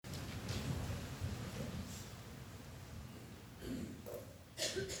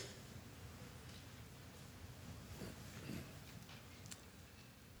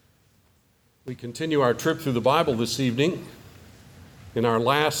We continue our trip through the Bible this evening. In our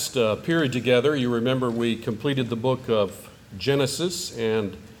last period together, you remember we completed the book of Genesis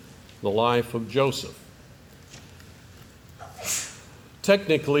and the life of Joseph.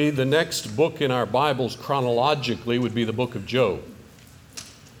 Technically, the next book in our Bibles chronologically would be the book of Job.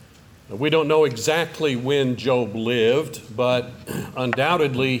 We don't know exactly when Job lived, but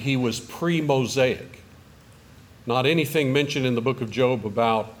undoubtedly he was pre-Mosaic. Not anything mentioned in the book of Job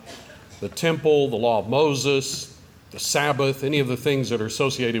about the temple, the law of Moses, the Sabbath, any of the things that are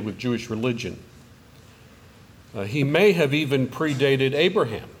associated with Jewish religion. He may have even predated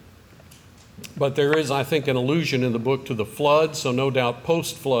Abraham. But there is, I think, an allusion in the book to the flood, so no doubt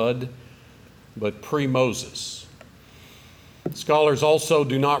post-flood, but pre-Moses. Scholars also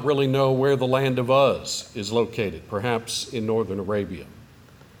do not really know where the land of Uz is located, perhaps in northern Arabia.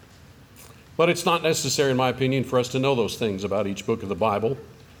 But it's not necessary, in my opinion, for us to know those things about each book of the Bible,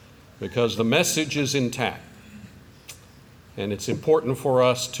 because the message is intact. And it's important for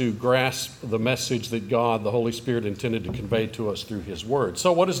us to grasp the message that God, the Holy Spirit, intended to convey to us through His Word.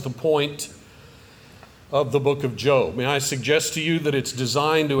 So what is the point of the book of Job? May I suggest to you that it's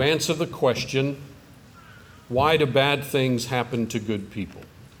designed to answer the question, why do bad things happen to good people?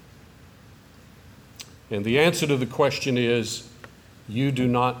 And the answer to the question is, you do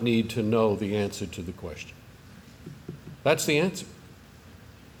not need to know the answer to the question. That's the answer.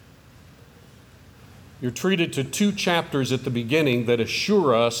 You're treated to 2 chapters at the beginning that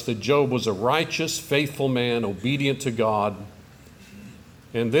assure us that Job was a righteous, faithful man, obedient to God.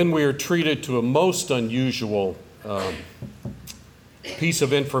 And then we are treated to a most unusual piece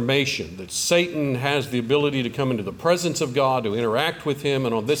of information, that Satan has the ability to come into the presence of God, to interact with him,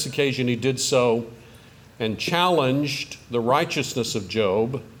 and on this occasion he did so and challenged the righteousness of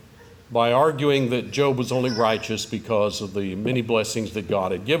Job by arguing that Job was only righteous because of the many blessings that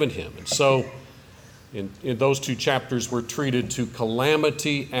God had given him. And so in those 2 chapters, we're treated to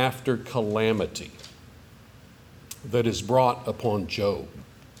calamity after calamity that is brought upon Job.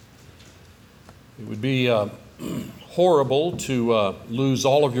 It would be horrible to lose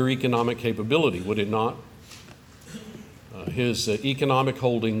all of your economic capability, would it not? His economic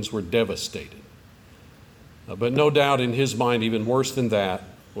holdings were devastated. But no doubt in his mind, even worse than that,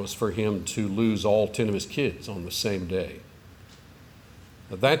 was for him to lose all 10 of his kids on the same day.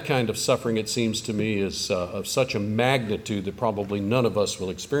 That kind of suffering, it seems to me, is of such a magnitude that probably none of us will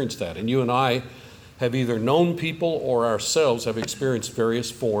experience that. And you and I have either known people or ourselves have experienced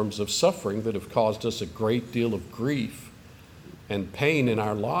various forms of suffering that have caused us a great deal of grief and pain in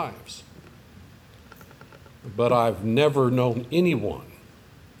our lives. But I've never known anyone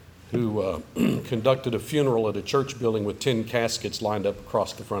who conducted a funeral at a church building with 10 caskets lined up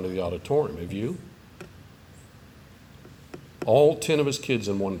across the front of the auditorium. Have you? All 10 of his kids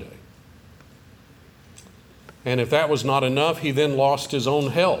in one day. And if that was not enough, he then lost his own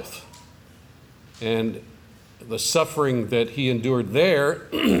health. And the suffering that he endured there,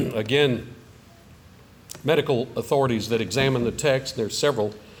 again, medical authorities that examine the text, there's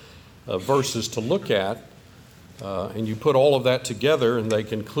several verses to look at, and you put all of that together, and they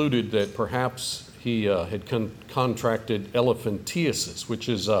concluded that perhaps he had contracted elephantiasis, which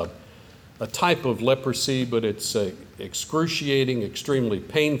is a type of leprosy, but it's excruciating, extremely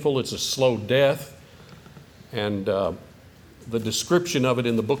painful. It's a slow death. And the description of it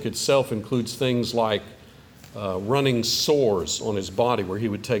in the book itself includes things like running sores on his body, where he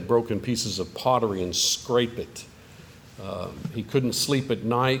would take broken pieces of pottery and scrape it. He couldn't sleep at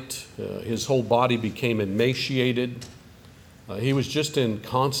night. His whole body became emaciated. He was just in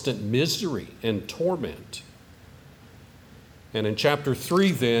constant misery and torment. And in chapter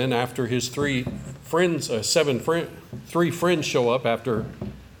 3 then, after his 3 friends show up after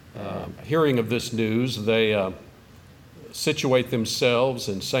hearing of this news, they situate themselves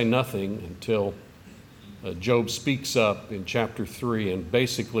and say nothing until Job speaks up in chapter 3 and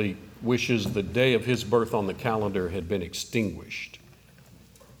basically wishes the day of his birth on the calendar had been extinguished.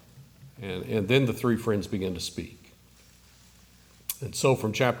 And then the 3 friends begin to speak. And so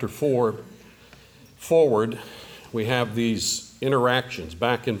from chapter 4 forward, we have these interactions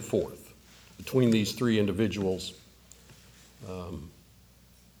back and forth between these 3 individuals,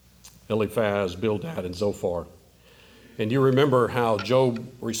 Eliphaz, Bildad, and Zophar. And you remember how Job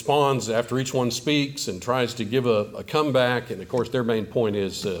responds after each one speaks and tries to give a comeback. And of course, their main point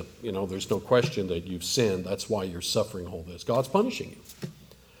is, there's no question that you've sinned. That's why you're suffering all this. God's punishing you.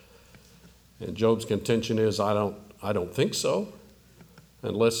 And Job's contention is, I don't think so,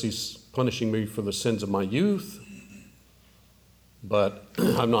 unless he's punishing me for the sins of my youth. but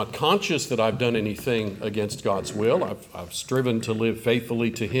I'm not conscious that I've done anything against God's will. I've striven to live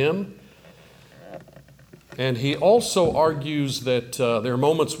faithfully to Him. And he also argues that there are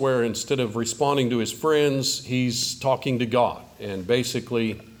moments where instead of responding to his friends, he's talking to God and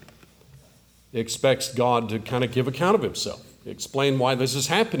basically expects God to kind of give account of himself, explain why this is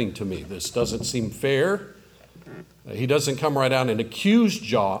happening to me. This doesn't seem fair. He doesn't come right out and accuse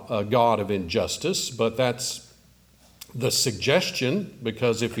God of injustice, but that's the suggestion,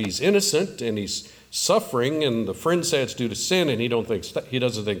 because if he's innocent and he's suffering and the friend says it's due to sin and he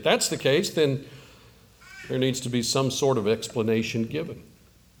doesn't think that's the case, then there needs to be some sort of explanation given.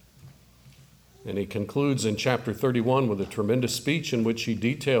 And he concludes in chapter 31 with a tremendous speech in which he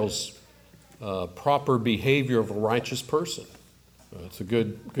details proper behavior of a righteous person. It's a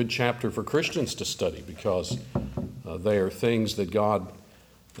good chapter for Christians to study, because they are things that God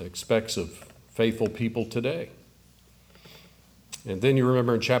expects of faithful people today. And then you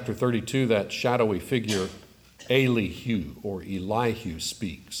remember in chapter 32 that shadowy figure Elihu or Elihu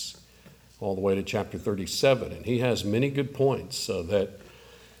speaks all the way to chapter 37. And he has many good points that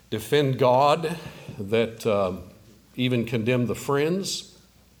defend God, that even condemn the friends.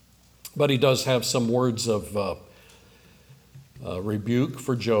 But he does have some words of rebuke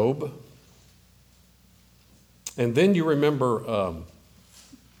for Job. And then you remember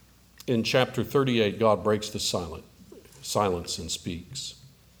in chapter 38, God breaks the silence and speaks.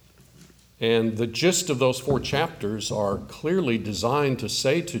 And the gist of those 4 chapters are clearly designed to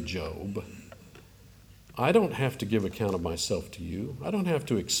say to Job, I don't have to give account of myself to you. I don't have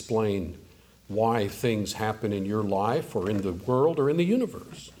to explain why things happen in your life or in the world or in the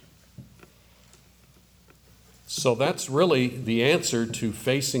universe. So that's really the answer to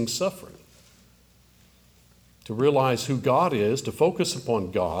facing suffering. To realize who God is, to focus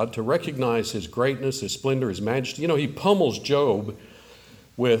upon God, to recognize His greatness, His splendor, His majesty. You know, He pummels Job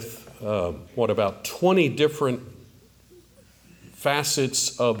with, about 20 different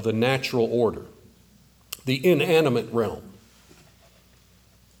facets of the natural order, the inanimate realm.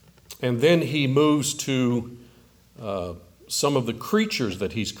 And then he moves to some of the creatures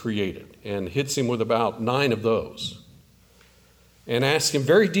that he's created and hits him with about 9 of those and asks him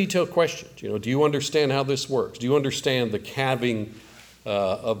very detailed questions. Do you understand how this works? Do you understand the calving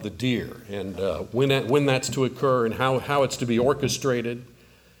of the deer and when that's to occur and how it's to be orchestrated?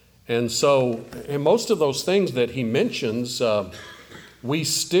 And most of those things that he mentions, we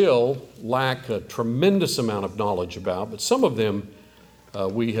still lack a tremendous amount of knowledge about, but some of them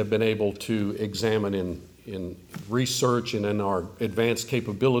we have been able to examine in research and in our advanced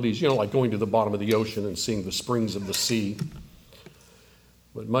capabilities, like going to the bottom of the ocean and seeing the springs of the sea.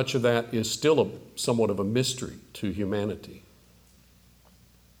 But much of that is still somewhat of a mystery to humanity.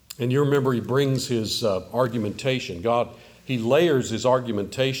 And you remember he brings his argumentation. He layers his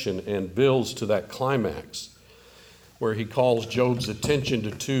argumentation and builds to that climax where he calls Job's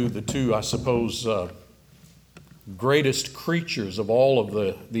attention to the two, I suppose, greatest creatures of all of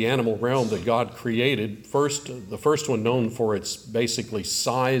the animal realm that God created. The first one known for its basically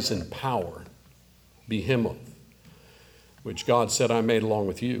size and power, Behemoth, which God said, I made along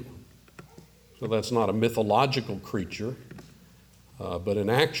with you. So that's not a mythological creature, but an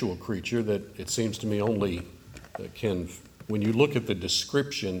actual creature that it seems to me only can, when you look at the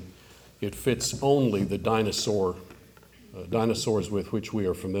description, it fits only the dinosaurs with which we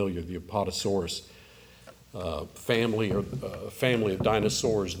are familiar, the Apatosaurus family of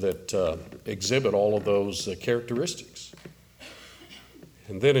dinosaurs that exhibit all of those characteristics.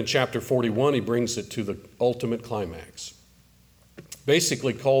 And then in chapter 41, he brings it to the ultimate climax.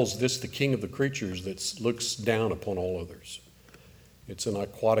 Basically calls this the king of the creatures that looks down upon all others. It's an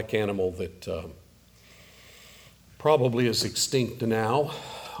aquatic animal that probably is extinct now,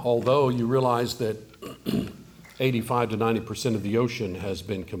 although you realize that 85 to 90% of the ocean has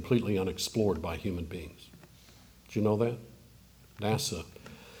been completely unexplored by human beings. Did you know that? NASA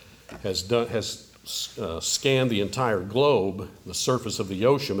has scanned the entire globe, the surface of the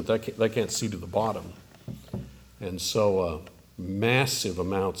ocean, but they can't see to the bottom. And so massive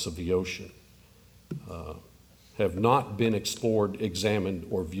amounts of the ocean have not been explored, examined,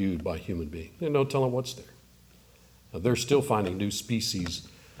 or viewed by human beings. There's no telling what's there. They're still finding new species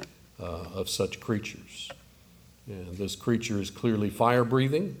of such creatures. And this creature is clearly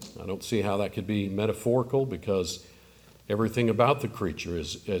fire-breathing. I don't see how that could be metaphorical, because everything about the creature,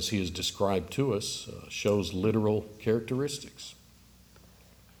 as he is described to us, shows literal characteristics.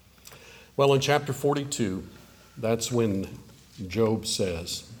 Well, in chapter 42, that's when Job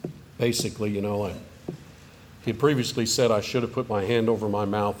says, basically, he had previously said, I should have put my hand over my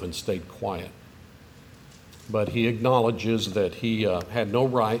mouth and stayed quiet. but he acknowledges that he had no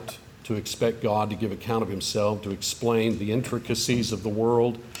right to expect God to give account of himself, to explain the intricacies of the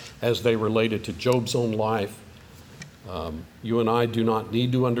world as they related to Job's own life. You and I do not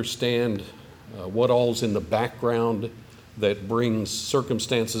need to understand what all's in the background that brings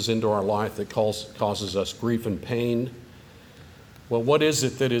circumstances into our life that causes us grief and pain. Well, what is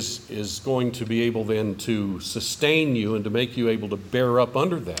it that is going to be able then to sustain you and to make you able to bear up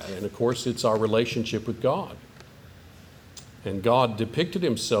under that? And of course, it's our relationship with God. And God depicted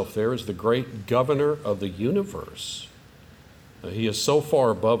himself there as the great governor of the universe. He is so far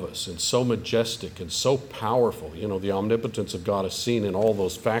above us and so majestic and so powerful. You know, the omnipotence of God is seen in all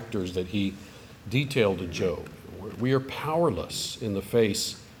those factors that he detailed to Job. We are powerless in the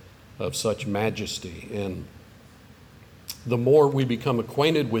face of such majesty. And the more we become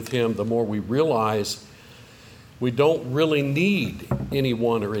acquainted with him, the more we realize we don't really need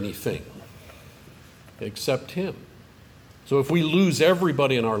anyone or anything except him. So if we lose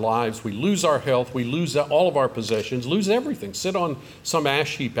everybody in our lives, we lose our health, we lose all of our possessions, lose everything, sit on some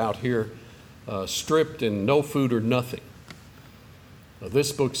ash heap out here, stripped and no food or nothing.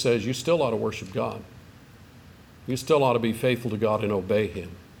 This book says you still ought to worship God. You still ought to be faithful to God and obey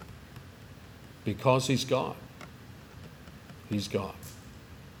him because he's God. He's God.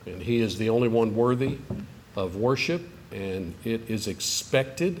 And he is the only one worthy of worship, and it is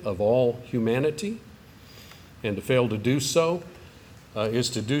expected of all humanity. And to fail to do so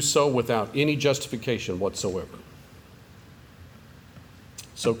is to do so without any justification whatsoever.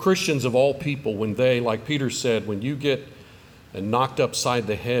 So Christians of all people, when they, like Peter said, when you get knocked upside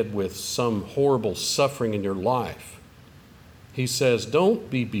the head with some horrible suffering in your life, he says, don't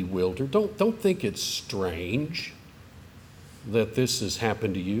be bewildered. Don't think it's strange that this has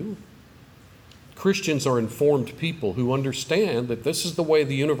happened to you. Christians are informed people who understand that this is the way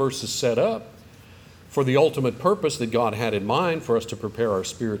the universe is set up for the ultimate purpose that God had in mind for us to prepare our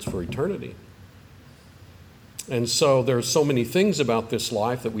spirits for eternity. And so there are so many things about this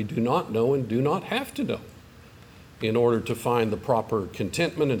life that we do not know and do not have to know in order to find the proper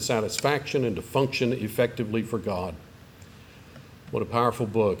contentment and satisfaction and to function effectively for God. What a powerful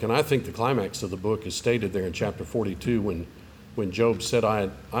book. And I think the climax of the book is stated there in chapter 42 when Job said,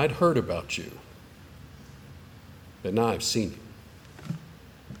 I'd heard about you, but now I've seen him.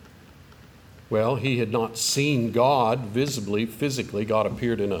 Well, he had not seen God visibly, physically. God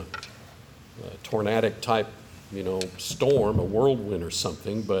appeared in a tornadic type, storm, a whirlwind or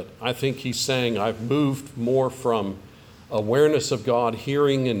something. But I think he's saying I've moved more from awareness of God,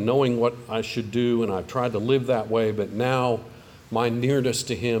 hearing and knowing what I should do, and I've tried to live that way, but now my nearness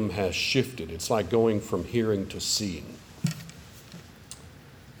to him has shifted. It's like going from hearing to seeing.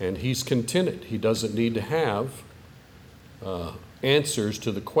 And he's contented. He doesn't need to have answers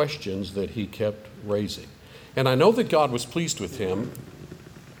to the questions that he kept raising. And I know that God was pleased with him,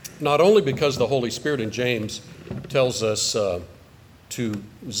 not only because the Holy Spirit in James tells us to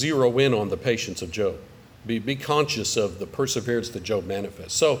zero in on the patience of Job. Be conscious of the perseverance that Job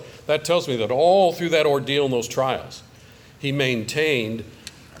manifests. So that tells me that all through that ordeal and those trials, he maintained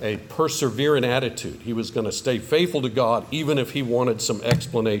a persevering attitude. He was going to stay faithful to God even if he wanted some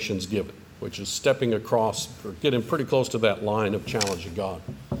explanations given, which is stepping across or getting pretty close to that line of challenging God.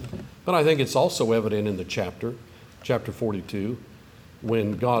 But I think it's also evident in the chapter 42,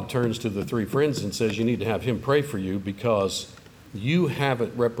 when God turns to the three friends and says, you need to have him pray for you because you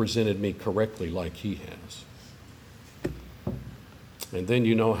haven't represented me correctly like he has. And then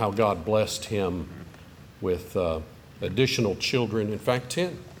you know how God blessed him with additional children, in fact,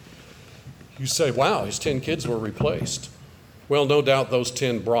 10. You say, wow, his 10 kids were replaced. Well, no doubt those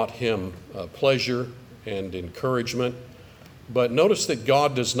 10 brought him pleasure and encouragement. But notice that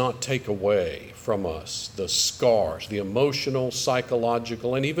God does not take away from us the scars, the emotional,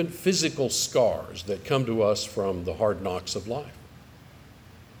 psychological, and even physical scars that come to us from the hard knocks of life.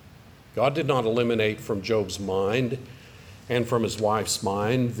 God did not eliminate from Job's mind and from his wife's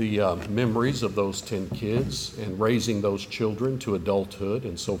mind the memories of those 10 kids and raising those children to adulthood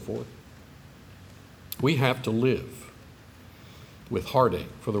and so forth. We have to live with heartache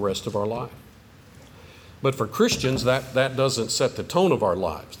for the rest of our life. But for Christians, that doesn't set the tone of our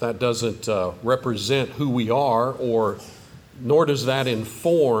lives. That doesn't represent who we are, nor does that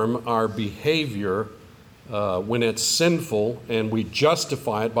inform our behavior when it's sinful and we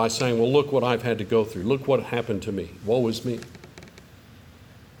justify it by saying, well, look what I've had to go through. Look what happened to me. Woe is me.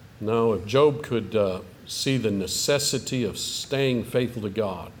 No, if Job could see the necessity of staying faithful to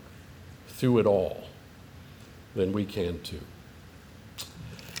God through it all, then we can too.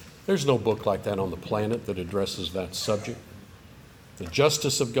 There's no book like that on the planet that addresses that subject. The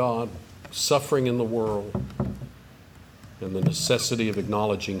justice of God, suffering in the world, and the necessity of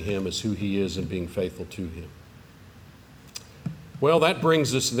acknowledging him as who he is and being faithful to him. Well, that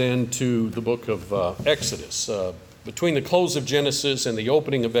brings us then to the book of Exodus. Between the close of Genesis and the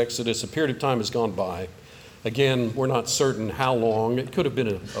opening of Exodus, a period of time has gone by. Again, we're not certain how long. It could have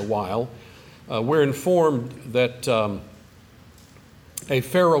been a while. We're informed that a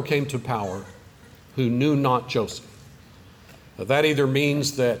Pharaoh came to power who knew not Joseph. That either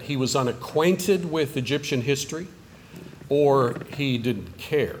means that he was unacquainted with Egyptian history, or he didn't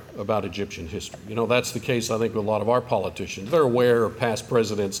care about Egyptian history. You know, that's the case, I think, with a lot of our politicians. They're aware of past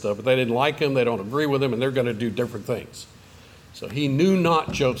president stuff, but they didn't like him, they don't agree with him, and they're going to do different things. So he knew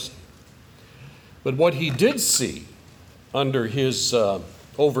not Joseph. But what he did see under his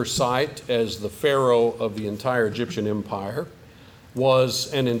oversight as the Pharaoh of the entire Egyptian empire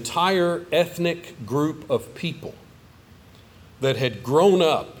was an entire ethnic group of people that had grown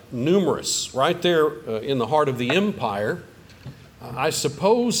up, numerous, right there in the heart of the empire. I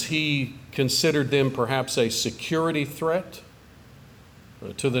suppose he considered them perhaps a security threat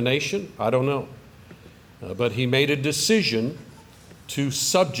to the nation. I don't know. But he made a decision to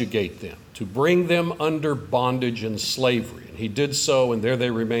subjugate them, to bring them under bondage and slavery. And he did so, and there they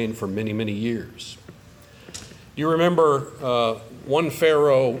remained for many, many years. You remember one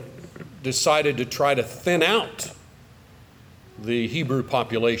Pharaoh decided to try to thin out the Hebrew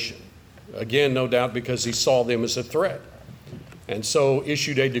population. Again, no doubt because he saw them as a threat. And so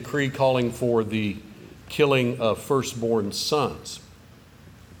issued a decree calling for the killing of firstborn sons,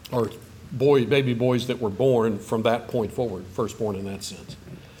 or baby boys that were born from that point forward, firstborn in that sense.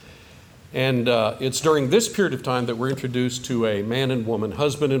 And it's during this period of time that we're introduced to a man and woman,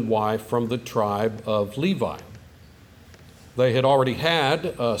 husband and wife, from the tribe of Levi. They had already had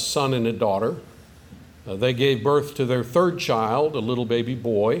a son and a daughter. They gave birth to their third child, a little baby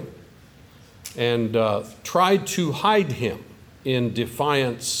boy, and tried to hide him in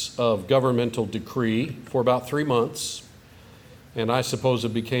defiance of governmental decree for about 3 months. And I suppose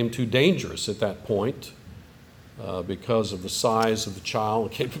it became too dangerous at that point because of the size of the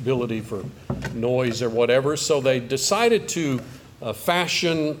child, capability for noise or whatever. So they decided to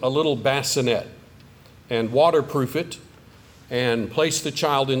fashion a little bassinet and waterproof it, and place the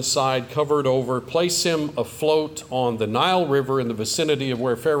child inside, cover it over, place him afloat on the Nile River in the vicinity of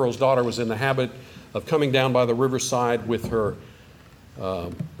where Pharaoh's daughter was in the habit of coming down by the riverside with her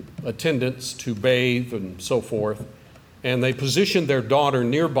attendants to bathe and so forth. And they positioned their daughter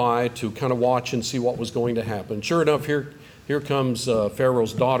nearby to kind of watch and see what was going to happen. Sure enough, here comes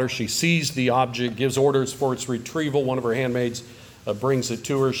Pharaoh's daughter. She sees the object, gives orders for its retrieval. One of her handmaids brings it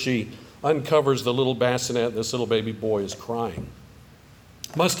to her. She uncovers the little bassinet. This little baby boy is crying.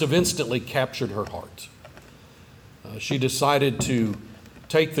 Must have instantly captured her heart. She decided to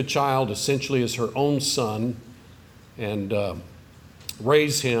take the child essentially as her own son and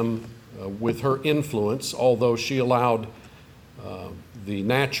raise him with her influence, although she allowed the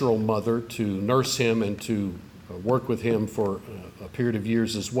natural mother to nurse him and to work with him for a period of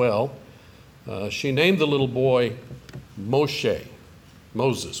years as well. She named the little boy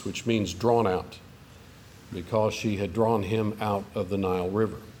Moses, which means drawn out, because she had drawn him out of the Nile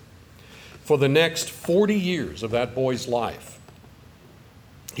River. For the next 40 years of that boy's life,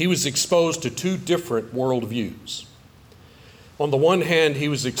 he was exposed to two different worldviews. On the one hand, he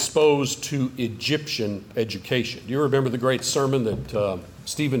was exposed to Egyptian education. Do you remember the great sermon that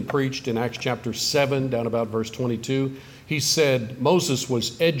Stephen preached in Acts chapter 7, down about verse 22? He said Moses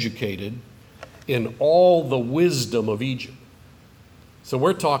was educated in all the wisdom of Egypt. So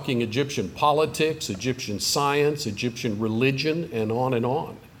we're talking Egyptian politics, Egyptian science, Egyptian religion, and on and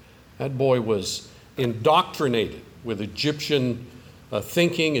on. That boy was indoctrinated with Egyptian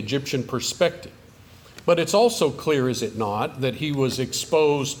thinking, Egyptian perspective. But it's also clear, is it not, that he was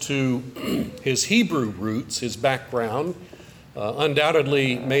exposed to his Hebrew roots, his background,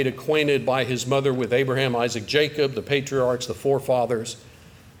 undoubtedly made acquainted by his mother with Abraham, Isaac, Jacob, the patriarchs, the forefathers,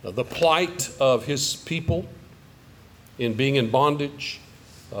 the plight of his people in being in bondage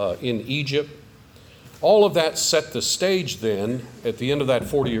in Egypt. All of that set the stage then at the end of that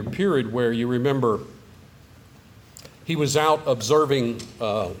 40-year period where you remember he was out observing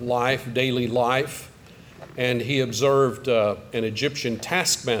life, daily life, and he observed an Egyptian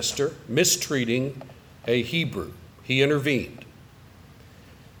taskmaster mistreating a Hebrew. He intervened.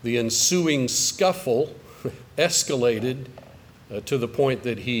 The ensuing scuffle escalated to the point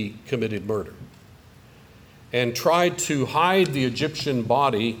that he committed murder and tried to hide the Egyptian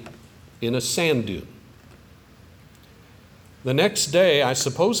body in a sand dune. The next day, I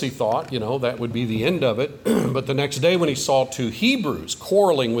suppose he thought, that would be the end of it. But the next day when he saw two Hebrews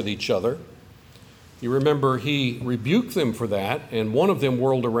quarreling with each other, you remember he rebuked them for that, and one of them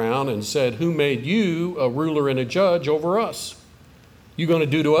whirled around and said, "Who made you a ruler and a judge over us? You going to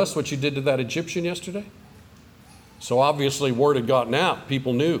do to us what you did to that Egyptian yesterday?" So obviously word had gotten out.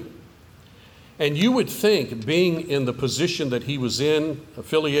 People knew. And you would think, being in the position that he was in,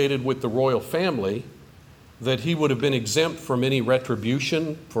 affiliated with the royal family, that he would have been exempt from any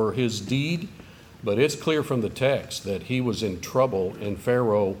retribution for his deed. But it's clear from the text that he was in trouble and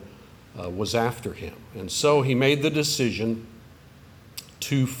Pharaoh was after him. And so he made the decision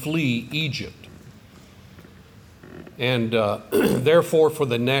to flee Egypt. And therefore, for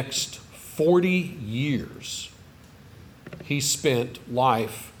the next 40 years, he spent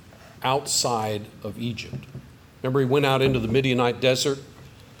life outside of Egypt. Remember, he went out into the Midianite desert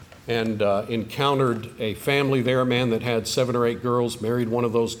and encountered a family there, a man that had 7 or 8 girls, married one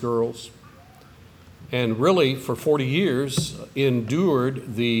of those girls, and really for 40 years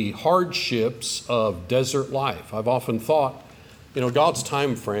endured the hardships of desert life. I've often thought, God's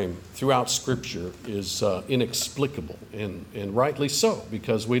time frame throughout Scripture is inexplicable, and rightly so,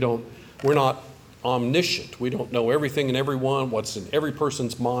 because we're not omniscient. We don't know everything and everyone, what's in every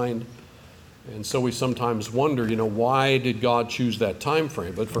person's mind. And so we sometimes wonder, why did God choose that time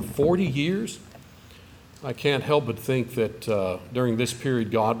frame? But for 40 years, I can't help but think that during this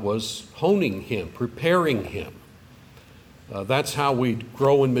period, God was honing him, preparing him. That's how we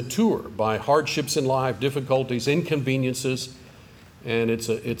grow and mature, by hardships in life, difficulties, inconveniences. And it's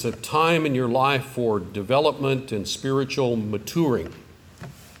a time in your life for development and spiritual maturing.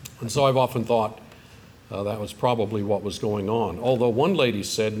 And so I've often thought that was probably what was going on. Although one lady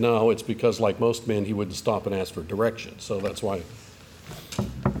said, no, it's because like most men, he wouldn't stop and ask for direction. So that's why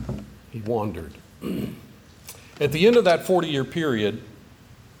he wandered. At the end of that 40-year period,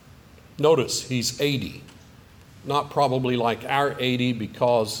 notice he's 80. Not probably like our 80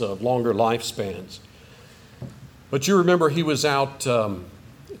 because of longer lifespans. But you remember he was out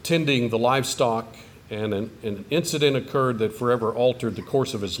tending the livestock, and an incident occurred that forever altered the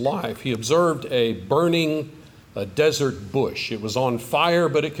course of his life. He observed a burning desert bush. It was on fire,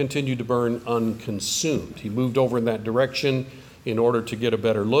 but it continued to burn unconsumed. He moved over in that direction in order to get a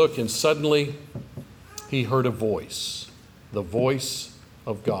better look, and suddenly he heard a voice, the voice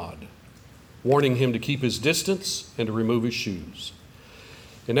of God, warning him to keep his distance and to remove his shoes.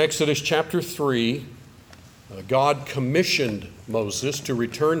 In Exodus chapter 3, God commissioned Moses to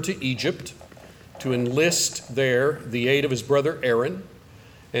return to Egypt, to enlist there the aid of his brother Aaron,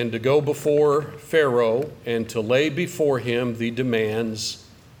 and to go before Pharaoh and to lay before him the demands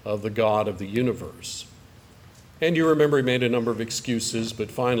of the God of the universe. And you remember he made a number of excuses, but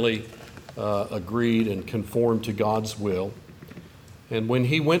finally agreed and conformed to God's will. And when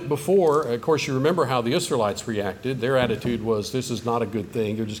he went before, of course, you remember how the Israelites reacted. Their attitude was, this is not a good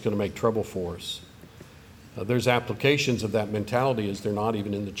thing. You're just going to make trouble for us. There's applications of that mentality as they're not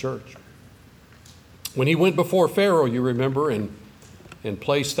even in the church. When he went before Pharaoh, you remember, and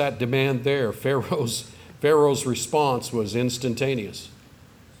placed that demand there, Pharaoh's response was instantaneous.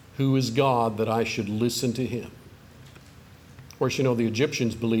 Who is God that I should listen to him? Of course, the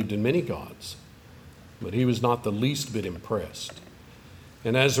Egyptians believed in many gods, but he was not the least bit impressed.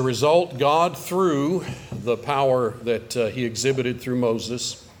 And as a result, God, through the power that he exhibited through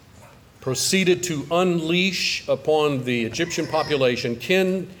Moses, proceeded to unleash upon the Egyptian population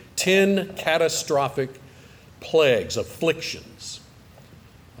 10 catastrophic plagues, afflictions.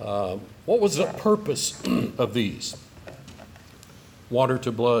 What was the purpose of these? Water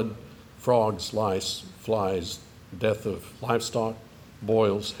to blood, frogs, lice, flies, death of livestock,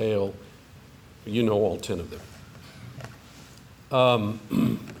 boils, hail. You know all 10 of them.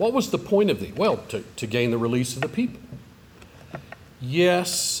 What was the point of these? Well, to gain the release of the people.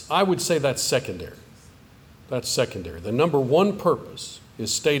 Yes, I would say that's secondary. That's secondary. The number one purpose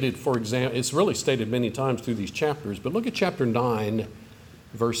is stated, for example, it's really stated many times through these chapters, but look at chapter 9,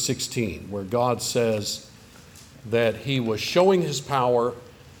 verse 16, where God says that he was showing his power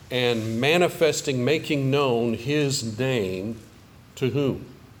and manifesting, making known his name to whom?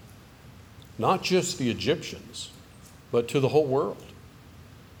 Not just the Egyptians, but to the whole world.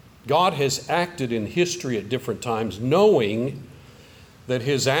 God has acted in history at different times, knowing that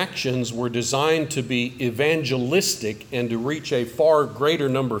his actions were designed to be evangelistic and to reach a far greater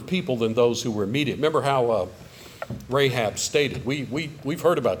number of people than those who were immediate. Remember how Rahab stated, we've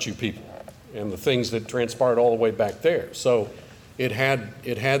heard about you people and the things that transpired all the way back there. So it had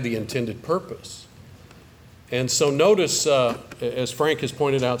the intended purpose. And so notice, as Frank has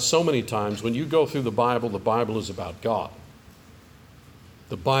pointed out so many times, when you go through the Bible is about God.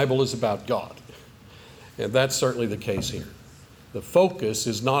 The Bible is about God. And that's certainly the case here. The focus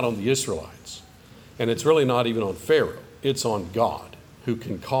is not on the Israelites, and it's really not even on Pharaoh. It's on God, who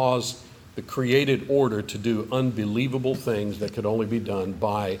can cause the created order to do unbelievable things that could only be done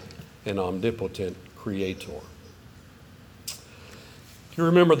by an omnipotent creator. You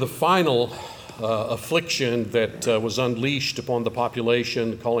remember the final affliction that was unleashed upon the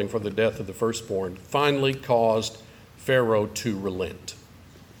population, calling for the death of the firstborn, finally caused Pharaoh to relent.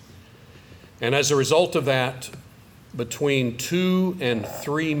 And as a result of that, between 2 and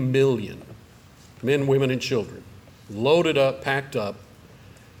 3 million men, women, and children loaded up, packed up,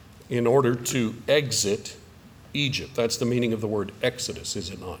 in order to exit Egypt. That's the meaning of the word exodus, is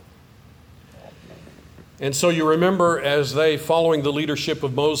it not? And so you remember, as they, following the leadership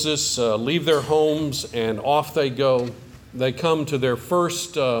of Moses, leave their homes and off they go. They come to their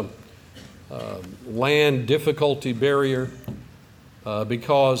first land difficulty barrier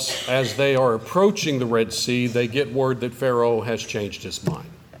because as they are approaching the Red Sea, they get word that Pharaoh has changed his mind.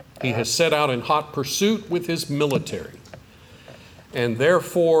 He has set out in hot pursuit with his military. And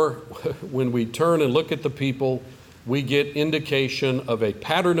therefore, when we turn and look at the people, we get indication of a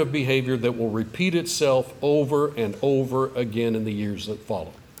pattern of behavior that will repeat itself over and over again in the years that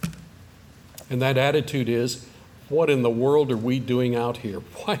follow. And that attitude is, what in the world are we doing out here?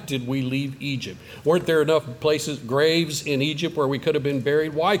 Why did we leave Egypt? Weren't there enough places, graves in Egypt where we could have been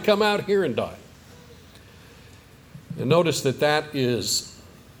buried? Why come out here and die? And notice that that is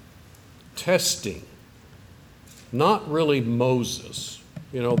testing, not really Moses.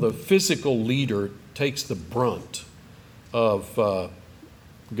 You know, the physical leader takes the brunt of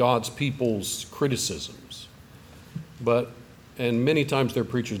God's people's criticisms. And many times their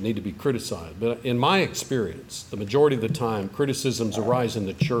preachers need to be criticized. But in my experience, the majority of the time, criticisms arise in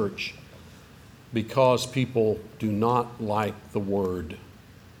the church because people do not like the word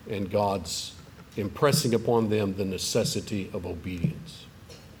and God's impressing upon them the necessity of obedience.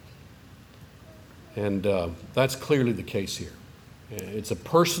 And that's clearly the case here. It's a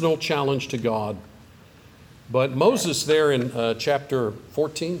personal challenge to God. But Moses there in chapter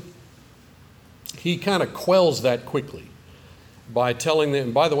 14, he kind of quells that quickly by telling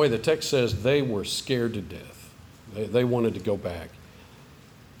them, by the way, the text says they were scared to death. They wanted to go back.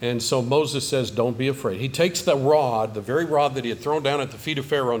 And so Moses says, don't be afraid. He takes the rod, the very rod that he had thrown down at the feet of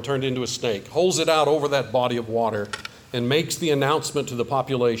Pharaoh and turned into a snake, holds it out over that body of water, and makes the announcement to the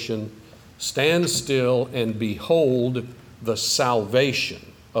population, stand still and behold the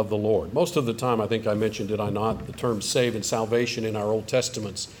salvation of the Lord. Most of the time, I think I mentioned, did I not, the term save and salvation in our Old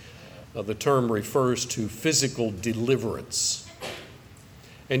Testaments, the term refers to physical deliverance.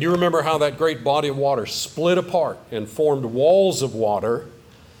 And you remember how that great body of water split apart and formed walls of water,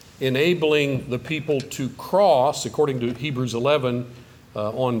 enabling the people to cross, according to Hebrews 11,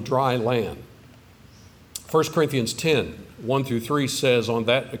 on dry land. 1 Corinthians 10, 1 through 3 says, on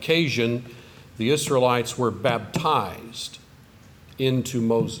that occasion, the Israelites were baptized into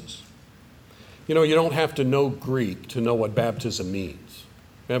Moses. You know, you don't have to know Greek to know what baptism means.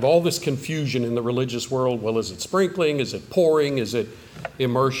 We have all this confusion in the religious world. Well, is it sprinkling? Is it pouring? Is it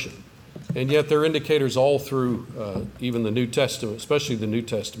immersion? And yet there are indicators all through even the New Testament, especially the New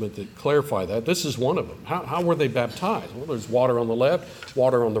Testament, that clarify that. This is one of them. How were they baptized? Well, there's water on the left,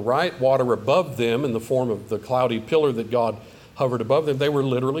 water on the right, water above them in the form of the cloudy pillar that God hovered above them. They were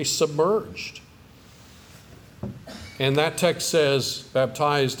literally submerged. And that text says,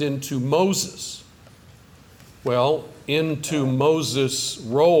 baptized into Moses. Well, into Moses'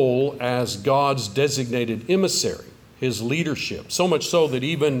 role as God's designated emissary, his leadership. So much so that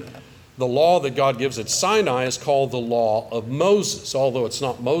even the law that God gives at Sinai is called the law of Moses. Although it's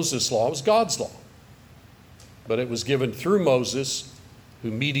not Moses' law, it was God's law. But it was given through Moses, who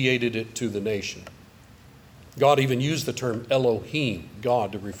mediated it to the nation. God even used the term Elohim,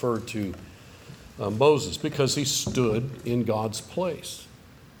 God, to refer to Moses, because he stood in God's place,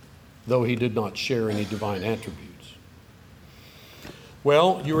 though he did not share any divine attributes.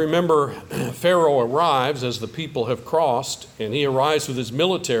 Well, you remember Pharaoh arrives as the people have crossed, and he arrives with his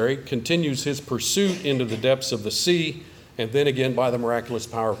military, continues his pursuit into the depths of the sea, and then again, by the miraculous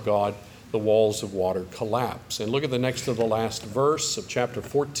power of God, the walls of water collapse. And look at the next to the last verse of chapter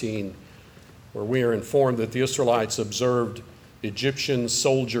 14, where we are informed that the Israelites observed Egyptian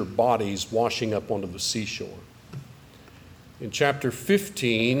soldier bodies washing up onto the seashore. In chapter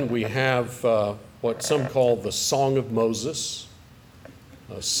 15, we have what some call the Song of Moses,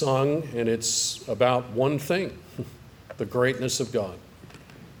 sung, and it's about one thing, the greatness of God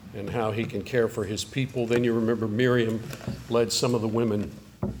and how he can care for his people. Then you remember Miriam led some of the women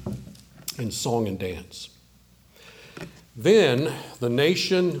in song and dance. Then the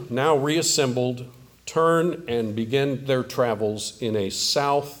nation, now reassembled, turn and begin their travels in a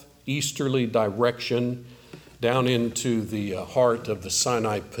southeasterly direction down into the heart of the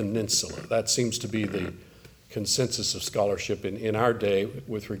Sinai Peninsula. That seems to be the consensus of scholarship in our day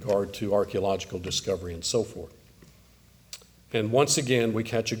with regard to archaeological discovery and so forth. And once again, we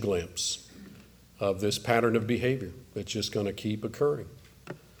catch a glimpse of this pattern of behavior that's just going to keep occurring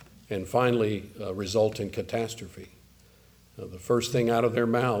and finally result in catastrophe. The first thing out of their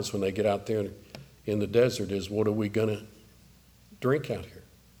mouths when they get out there in the desert is, what are we going to drink out here?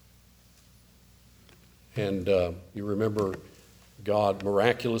 And you remember God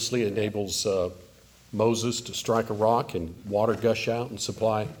miraculously enables Moses to strike a rock and water gush out and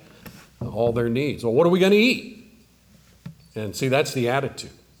supply all their needs. Well, what are we going to eat? And see, that's the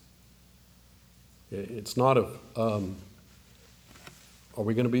attitude. It's not of, are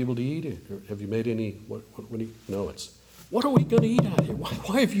we going to be able to eat it? Or have you made any, what do you, no, it's, what are we going to eat out here?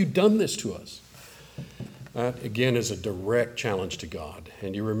 Why have you done this to us? That, again, is a direct challenge to God.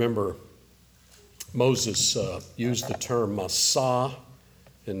 And you remember Moses used the term Massah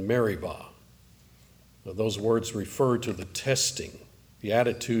and Meribah. Those words refer to the testing, the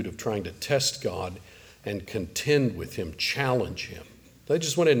attitude of trying to test God and contend with him, challenge him. They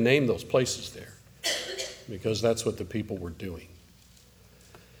just went and named those places there because that's what the people were doing.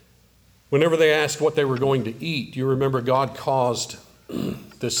 Whenever they asked what they were going to eat, you remember God caused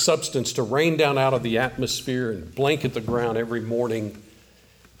this substance to rain down out of the atmosphere and blanket the ground every morning.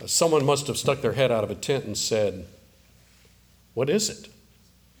 Someone must have stuck their head out of a tent and said, "What is it?"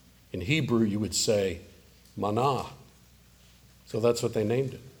 In Hebrew, you would say, manna. So that's what they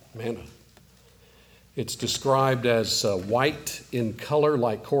named it, manna. It's described as white in color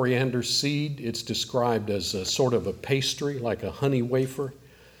like coriander seed. It's described as a sort of a pastry like a honey wafer.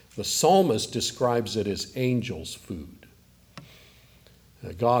 The psalmist describes it as angel's food.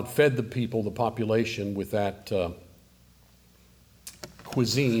 God fed the people, the population, with that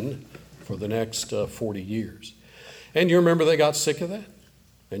cuisine for the next 40 years. And you remember they got sick of that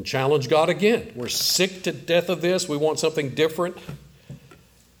and challenged God again. We're sick to death of this. We want something different.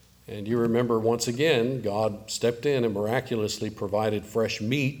 And you remember once again, God stepped in and miraculously provided fresh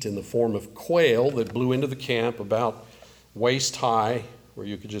meat in the form of quail that blew into the camp about waist high, where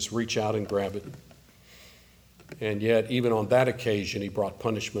you could just reach out and grab it. And yet, even on that occasion, he brought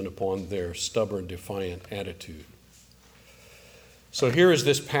punishment upon their stubborn, defiant attitude. So here is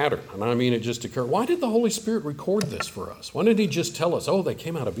this pattern, and I mean it just occurred. Why did the Holy Spirit record this for us? Why didn't he just tell us, oh, they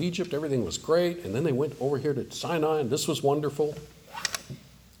came out of Egypt, everything was great, and then they went over here to Sinai, and this was wonderful?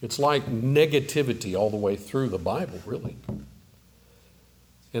 It's like negativity all the way through the Bible, really.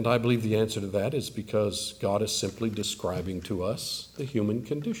 And I believe the answer to that is because God is simply describing to us the human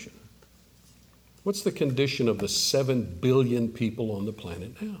condition. What's the condition of the 7 billion people on the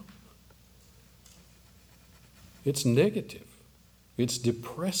planet now? It's negative. It's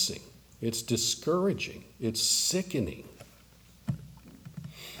depressing. It's discouraging. It's sickening.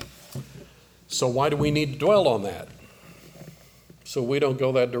 So why do we need to dwell on that? So we don't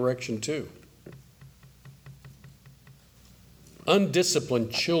go that direction too.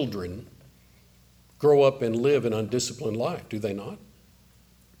 Undisciplined children grow up and live an undisciplined life, do they not?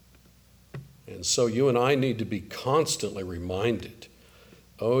 And so you and I need to be constantly reminded,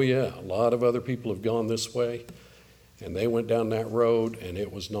 oh yeah, a lot of other people have gone this way, and they went down that road, and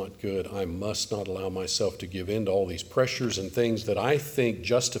it was not good. I must not allow myself to give in to all these pressures and things that I think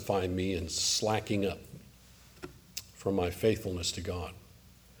justify me in slacking up from my faithfulness to God.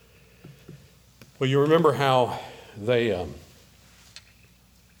 Well, you remember how they...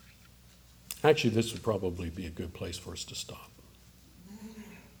 Actually, this would probably be a good place for us to stop.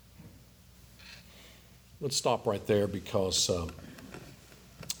 Let's stop right there because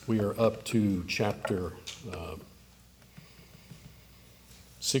we are up to chapter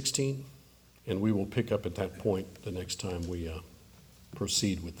 16, and we will pick up at that point the next time we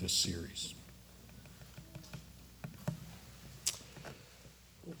proceed with this series.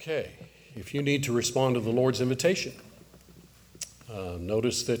 Okay, if you need to respond to the Lord's invitation,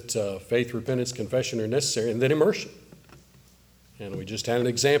 notice that faith, repentance, confession are necessary, and then immersion. And we just had an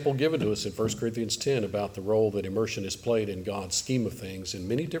example given to us in 1 Corinthians 10 about the role that immersion has played in God's scheme of things in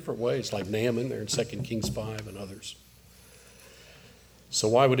many different ways, like Naaman there in 2 Kings 5 and others. So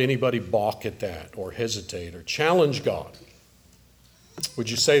why would anybody balk at that or hesitate or challenge God? Would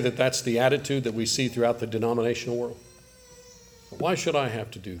you say that that's the attitude that we see throughout the denominational world? Why should I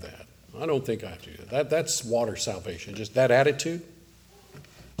have to do that? I don't think I have to do that. That's water salvation. Just that attitude,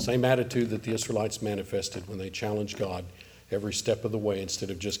 same attitude that the Israelites manifested when they challenged God every step of the way instead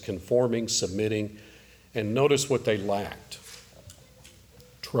of just conforming, submitting, And notice what they lacked: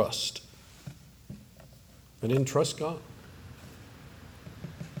 trust. They didn't trust God.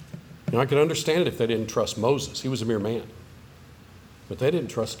 Now, I could understand it if they didn't trust Moses. He was a mere man. But they didn't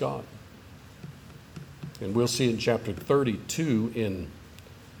trust God. And we'll see in chapter 32 in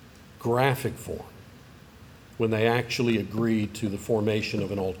graphic form when they actually agreed to the formation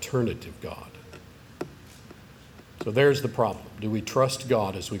of an alternative God. So there's the problem. Do we trust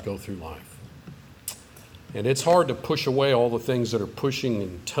God as we go through life? And it's hard to push away all the things that are pushing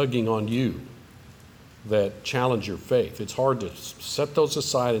and tugging on you that challenge your faith. It's hard to set those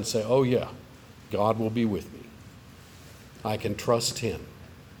aside and say, oh yeah, God will be with me. I can trust him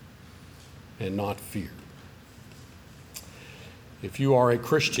and not fear. If you are a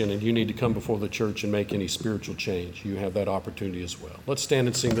Christian and you need to come before the church and make any spiritual change, you have that opportunity as well. Let's stand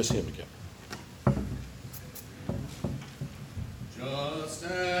and sing this hymn together. Just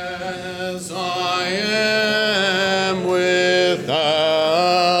as I am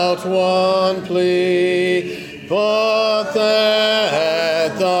without one plea, but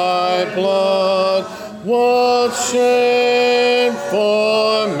that thy blood was shed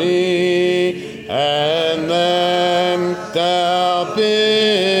for me, and then thou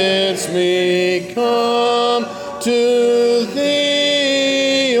bidst me come to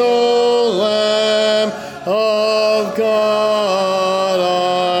thee, O Lamb of God,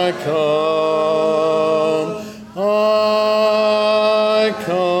 I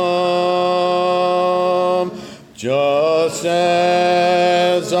come, just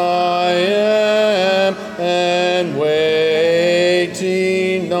as I am, and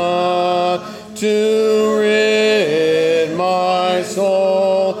waiting not to rid my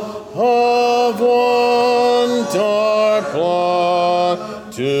soul of one dark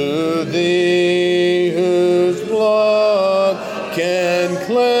blot, to thee whose blood can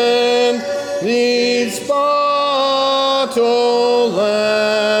cleanse these spot, O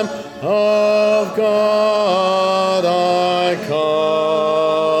Lamb of God, I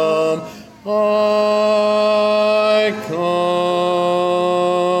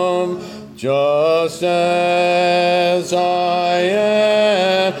come, just as I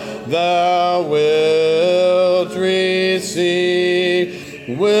am, thou wilt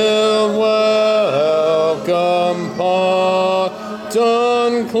receive, will welcome,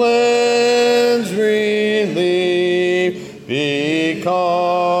 pardon, cleanse, relieve,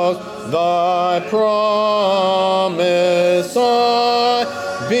 because thy promise I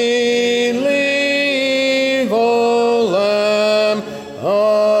believe, O Lamb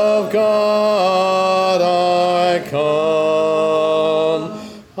of God, I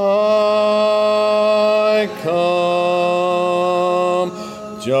come,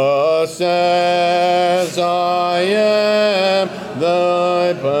 just as I am, thy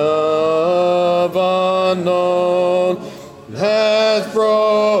above unknown has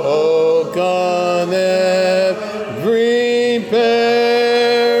broken every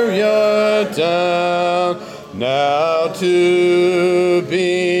barrier down, now to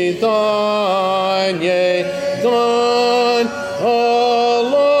be thine, yea, thine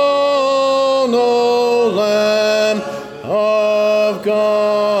alone, O Lamb of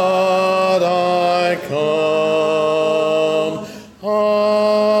God, I come.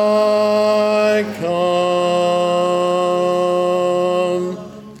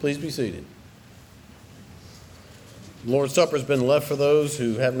 Please be seated. The Lord's Supper has been left for those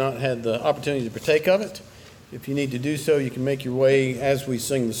who have not had the opportunity to partake of it. If you need to do so, you can make your way as we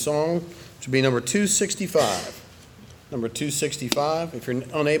sing the song, which will be number 265. Number 265. If you're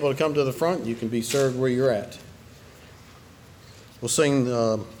unable to come to the front, you can be served where you're at. We'll sing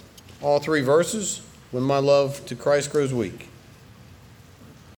all three verses, When My Love to Christ Grows Weak.